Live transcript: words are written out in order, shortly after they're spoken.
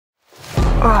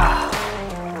Got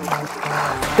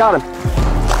him.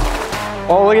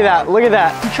 Oh, look at that, look at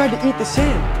that. He tried to eat the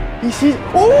sand. He sees,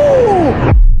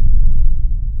 oh!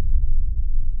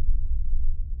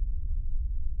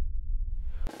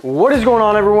 What is going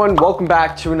on, everyone? Welcome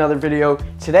back to another video.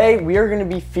 Today we are going to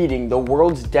be feeding the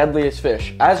world's deadliest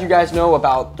fish. As you guys know,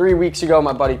 about 3 weeks ago,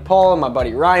 my buddy Paul and my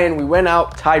buddy Ryan, we went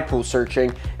out tide pool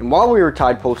searching, and while we were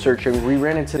tide pool searching, we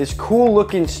ran into this cool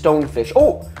looking stonefish.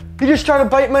 Oh, he just tried to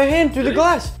bite my hand through the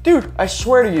glass. Dude, I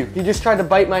swear to you, he just tried to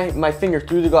bite my finger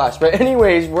through the glass. But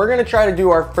anyways, we're gonna try to do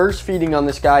our first feeding on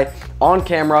this guy on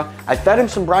camera. I fed him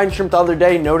some brine shrimp the other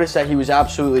day, noticed that he was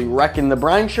absolutely wrecking the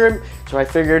brine shrimp, so I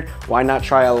figured, why not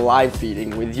try a live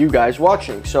feeding with you guys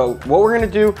watching? So what we're gonna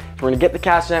do, we're gonna get the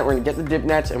cast net, we're gonna get the dip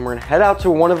nets, and we're gonna head out to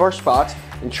one of our spots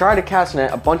and try to cast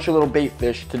net a bunch of little bait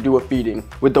fish to do a feeding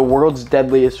with the world's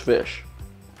deadliest fish.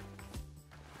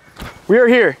 We are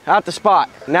here at the spot.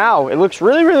 Now, it looks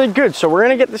really, really good. So we're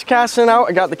gonna get this cast net out.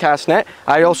 I got the cast net.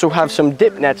 I also have some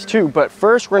dip nets too, but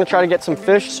first we're gonna try to get some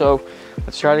fish, so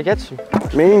let's try to get some.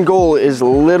 Main goal is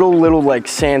little like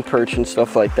sand perch and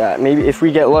stuff like that. Maybe if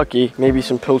we get lucky, maybe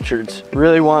some pilchards.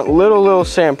 Really want little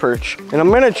sand perch. And I'm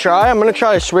gonna try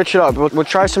to switch it up. We'll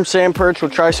try some sand perch,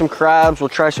 we'll try some crabs, we'll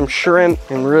try some shrimp,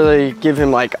 and really give him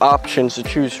like options to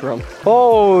choose from.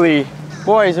 Holy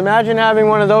boys, imagine having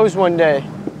one of those one day.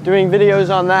 Doing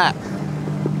videos on that.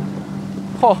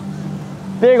 Oh,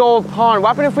 big old pond. What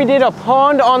happened if we did a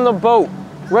pond on the boat?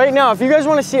 Right now, if you guys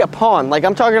want to see a pond, like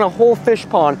I'm talking a whole fish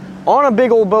pond on a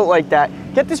big old boat like that,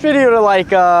 get this video to like,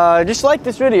 just like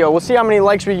this video. We'll see how many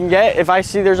likes we can get. If I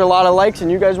see there's a lot of likes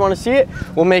and you guys want to see it,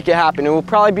 we'll make it happen. It will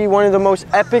probably be one of the most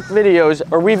epic videos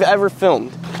we've ever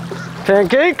filmed.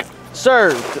 Pancake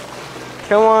served.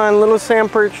 Come on, little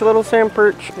sand perch,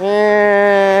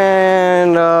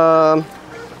 and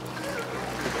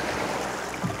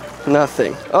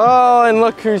nothing. Oh, and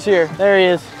look who's here. There he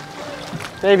is.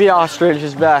 Baby ostrich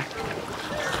is back.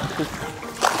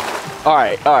 All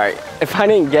right. If I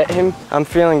didn't get him, I'm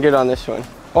feeling good on this one.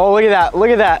 Oh, look at that,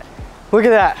 look at that. Look at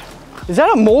that. Is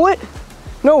that a mullet?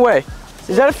 No way.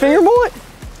 Is that a finger mullet?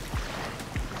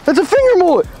 That's a finger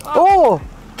mullet. Oh,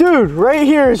 dude, right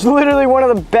here is literally one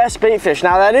of the best bait fish.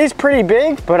 Now that is pretty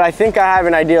big, but I think I have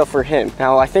an idea for him.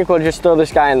 Now I think we'll just throw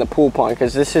this guy in the pool pond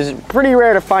because this is pretty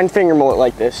rare to find finger mullet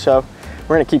like this. So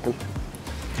we're gonna keep him.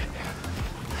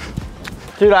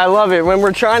 Dude, I love it. When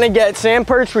we're trying to get sand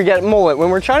perch, we get mullet. When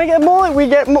we're trying to get mullet, we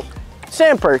get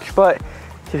sand perch. But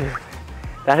dude,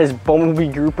 that is bumblebee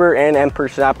grouper and emperor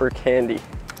snapper candy.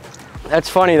 That's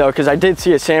funny though, because I did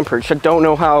see a sand perch. I don't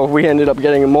know how we ended up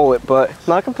getting a mullet, but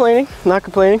not complaining, not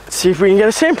complaining. Let's see if we can get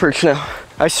a sand perch now.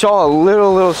 I saw a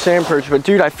little sand perch, but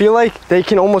dude, I feel like they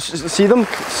can almost see them.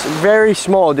 It's very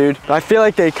small, dude. I feel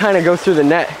like they kind of go through the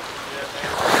net.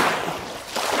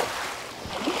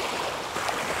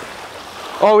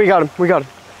 Oh, we got him, we got him.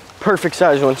 Perfect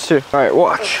size ones too. All right,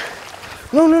 watch.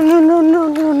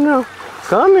 No.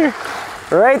 Come here.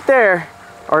 Right there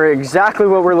are exactly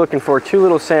what we're looking for. Two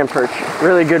little sand perch.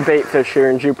 Really good bait fish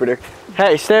here in Jupiter.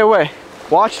 Hey, stay away.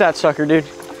 Watch that sucker, dude.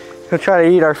 He'll try to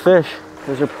eat our fish.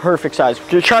 Those are perfect size.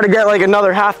 Just try to get like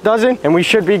another half dozen and we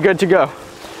should be good to go.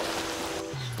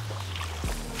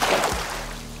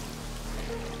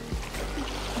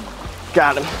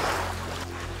 Got him.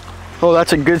 Oh,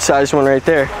 that's a good sized one right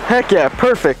there. Heck yeah,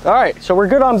 perfect. All right, so we're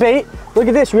good on bait. Look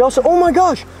at this. We also, oh my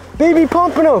gosh, baby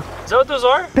pompano. Is that what those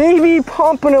are? Baby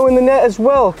pompano in the net as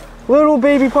well. Little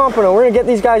baby pompano. We're gonna get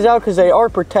these guys out because they are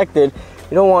protected.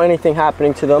 You don't want anything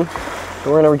happening to them.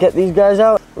 So we're gonna get these guys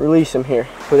out, release them here.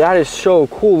 But that is so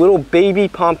cool, little baby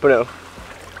pompano.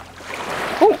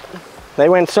 Oh, they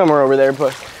went somewhere over there,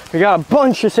 but we got a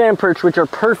bunch of sand perch, which are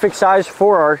perfect size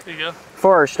for our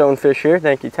stonefish here.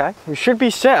 Thank you, Ty. We should be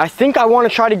set. I think I want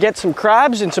to try to get some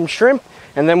crabs and some shrimp,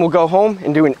 and then we'll go home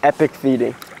and do an epic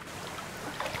feeding.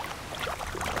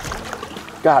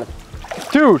 Got him.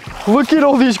 Dude, look at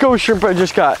all these ghost shrimp I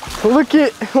just got. Look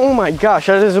at, oh my gosh,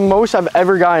 that is the most I've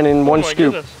ever gotten in one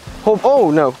scoop. Oh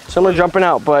no, some are jumping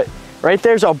out, but right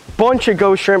there's a bunch of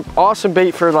ghost shrimp. Awesome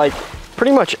bait for like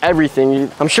pretty much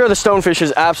everything. I'm sure the stonefish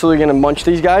is absolutely gonna munch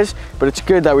these guys, but it's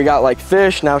good that we got like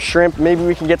fish, now shrimp. Maybe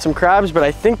we can get some crabs, but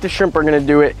I think the shrimp are gonna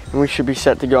do it and we should be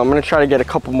set to go. I'm gonna try to get a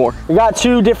couple more. We got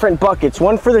two different buckets,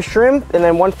 one for the shrimp and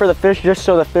then one for the fish, just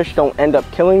so the fish don't end up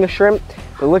killing the shrimp.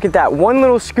 But look at that, one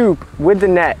little scoop with the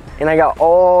net, and I got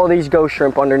all these ghost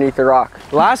shrimp underneath the rock.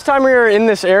 Last time we were in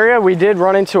this area, we did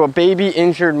run into a baby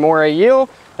injured moray eel.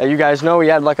 You guys know he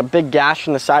had like a big gash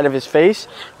in the side of his face.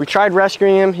 We tried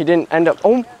rescuing him. He didn't end up,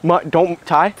 oh my, don't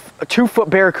tie. A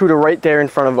 2-foot barracuda right there in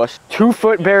front of us.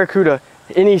 2-foot barracuda.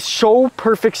 And he's so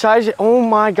perfect size. Oh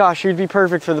my gosh, he'd be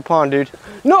perfect for the pond, dude.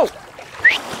 No!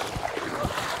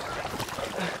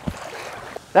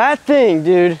 That thing,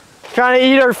 dude, trying to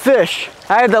eat our fish.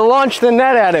 I had to launch the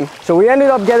net at him. So we ended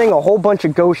up getting a whole bunch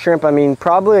of ghost shrimp. I mean,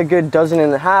 probably a good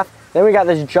 12.5. Then we got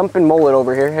this jumping mullet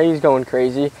over here. Hey, he's going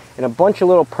crazy. And a bunch of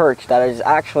little perch that is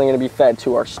actually gonna be fed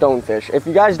to our stonefish. If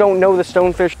you guys don't know the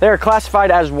stonefish, they're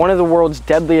classified as one of the world's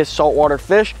deadliest saltwater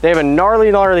fish. They have a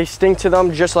gnarly stink to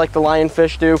them, just like the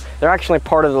lionfish do. They're actually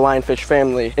part of the lionfish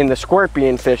family in the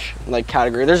scorpion fish like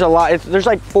category. There's a lot, there's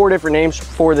like 4 different names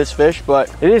for this fish,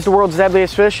 but it is the world's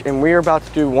deadliest fish, and we are about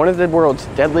to do one of the world's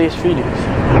deadliest feedings.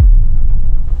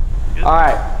 All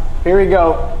right, here we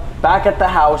go. Back at the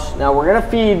house. Now we're gonna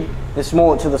feed this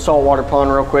mullet to the saltwater pond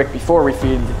real quick before we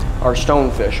feed our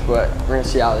stonefish, but we're gonna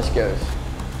see how this goes.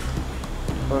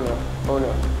 Oh no, oh no,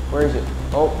 where is it?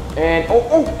 Oh, and,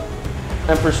 oh,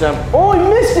 10%. Oh, he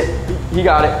missed it! He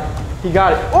got it, he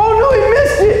got it. Oh no, he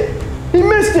missed it! He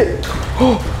missed it!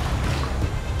 Oh,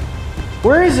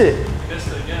 where is it? He missed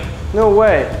it again. No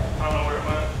way. I don't know where it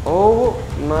went. Oh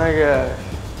my gosh.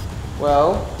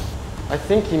 Well, I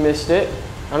think he missed it.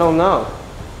 I don't know.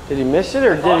 Did he miss it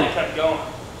or did he? Kept going.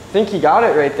 I think he got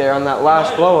it right there on that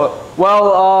last blow up.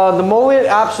 Well, the mullet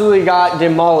absolutely got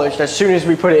demolished as soon as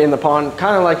we put it in the pond,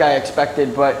 kind of like I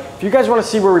expected. But if you guys want to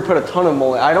see where we put a ton of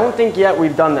mullet, I don't think yet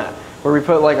we've done that, where we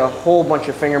put like a whole bunch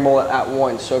of finger mullet at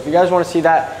once. So if you guys want to see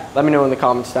that, let me know in the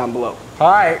comments down below. All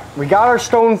right, we got our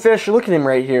stonefish. Look at him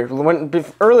right here.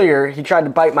 Earlier, he tried to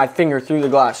bite my finger through the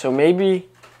glass. So maybe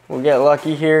we'll get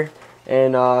lucky here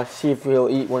and see if we'll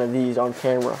eat one of these on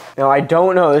camera. Now, I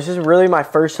don't know. This is really my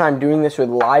first time doing this with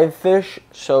live fish,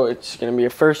 so it's gonna be a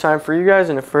first time for you guys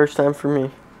and a first time for me.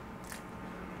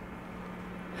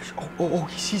 Oh,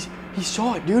 he sees it. He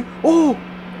saw it, dude. Oh,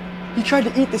 he tried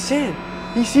to eat the sand.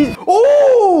 He sees it.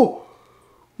 Oh,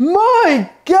 my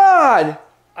God.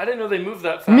 I didn't know they moved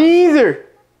that fast. Me either.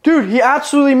 Dude, he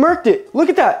absolutely murked it. Look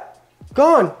at that.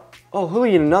 Gone. Oh, he'll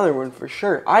eat another one for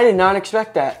sure. I did not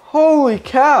expect that. Holy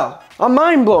cow. I'm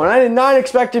mind blown. I did not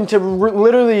expect him to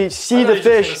literally see the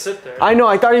fish. Sit there. I know,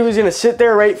 I thought he was gonna sit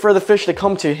there, wait for the fish to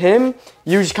come to him,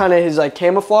 use kind of his like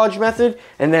camouflage method,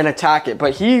 and then attack it.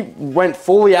 But he went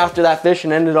fully after that fish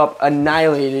and ended up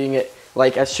annihilating it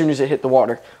like as soon as it hit the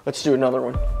water. Let's do another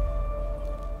one.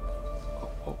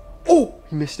 Oh,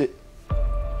 he missed it.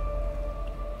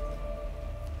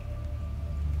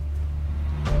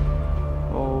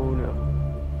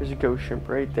 There's a ghost shrimp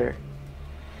right there.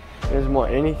 He doesn't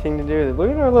want anything to do with it. Look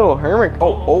at our little hermit.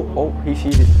 Oh, he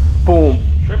sees it. Boom.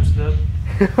 Shrimp's dead.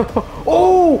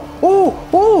 oh.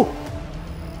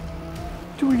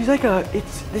 Dude, he's like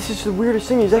this is the weirdest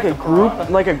thing. He's like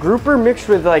a grouper mixed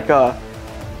with like a,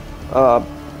 I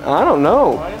don't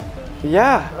know.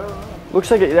 Yeah.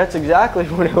 Looks like that's exactly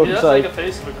what it looks like. That's like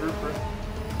a face of a grouper.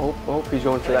 Oh, he's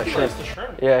going for that shrimp. The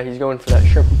shrimp. Yeah, he's going for that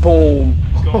shrimp. Boom.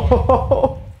 He's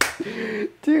going.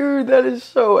 Dude, that is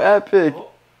so epic.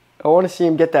 I want to see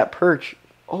him get that perch.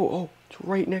 Oh, it's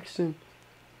right next to him.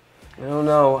 I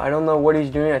don't know what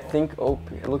he's doing. I think,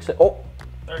 it looks like,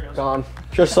 there he goes. Gone.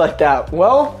 Just like that.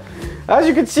 Well, as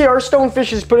you can see, our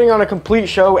stonefish is putting on a complete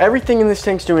show. Everything in this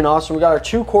tank's doing awesome. We got our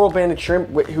 2 coral banded shrimp,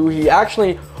 who he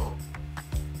actually...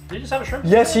 Did he just have a shrimp?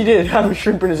 Yes, he did have a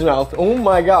shrimp in his mouth. Oh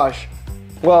my gosh.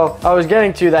 Well, I was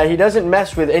getting to that. He doesn't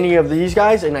mess with any of these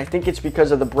guys, and I think it's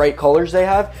because of the bright colors they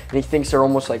have, and he thinks they're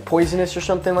almost like poisonous or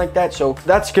something like that, so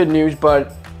that's good news.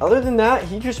 But other than that,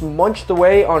 he just munched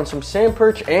away on some sand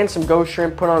perch and some ghost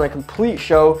shrimp, put on a complete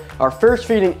show. Our first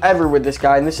feeding ever with this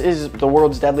guy, and this is the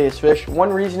world's deadliest fish.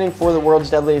 One reasoning for the world's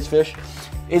deadliest fish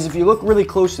is if you look really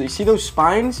closely, see those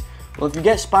spines? Well, if you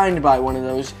get spined by one of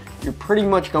those, you're pretty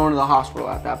much going to the hospital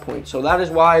at that point. So that is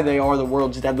why they are the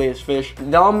world's deadliest fish.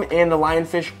 Them and the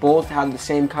lionfish both have the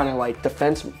same kind of like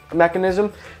defense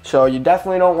mechanism. So you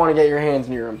definitely don't want to get your hands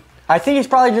near them. I think he's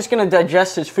probably just gonna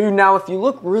digest his food. Now, if you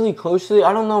look really closely,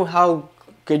 I don't know how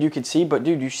good you can see, but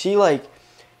dude, you see like,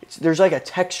 there's like a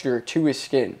texture to his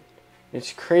skin.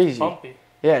 It's crazy. Bumpy.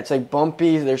 Yeah, it's like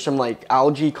bumpy. There's some like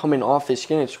algae coming off his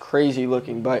skin. It's crazy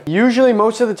looking, but usually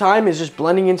most of the time is just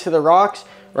blending into the rocks.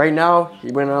 Right now,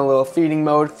 he went on a little feeding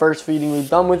mode. First feeding we've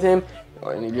done with him.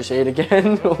 And he just ate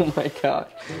again. Oh my gosh.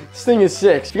 This thing is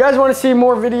sick. If you guys want to see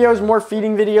more videos, more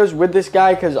feeding videos with this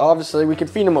guy, because obviously we could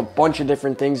feed him a bunch of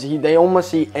different things. They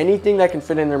almost eat anything that can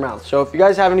fit in their mouth. So if you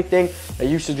guys have anything that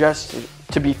you suggest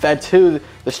to be fed to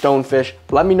the stonefish,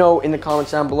 let me know in the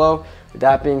comments down below. With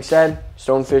that being said,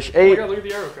 stonefish ate. Oh my God, look at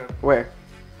the arrow cut. Where?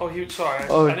 Oh, sorry.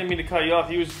 Oh. I didn't mean to cut you off.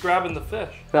 He was grabbing the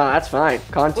fish. No, that's fine.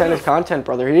 Content is content,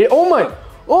 brother. Oh my.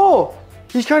 Oh,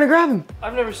 he's trying to grab him.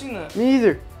 I've never seen that. Me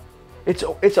either.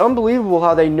 It's unbelievable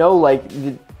how they know like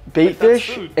the bait Like, that's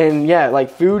fish food. and yeah, like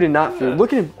food and not Yeah. food.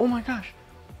 Look at him. Oh my gosh.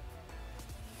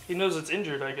 He knows it's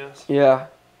injured, I guess. Yeah.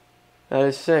 That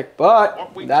is sick. But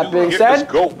What we that do being here said, is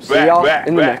go see back, y'all back,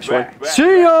 in the back, next back, one. back,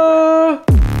 See ya!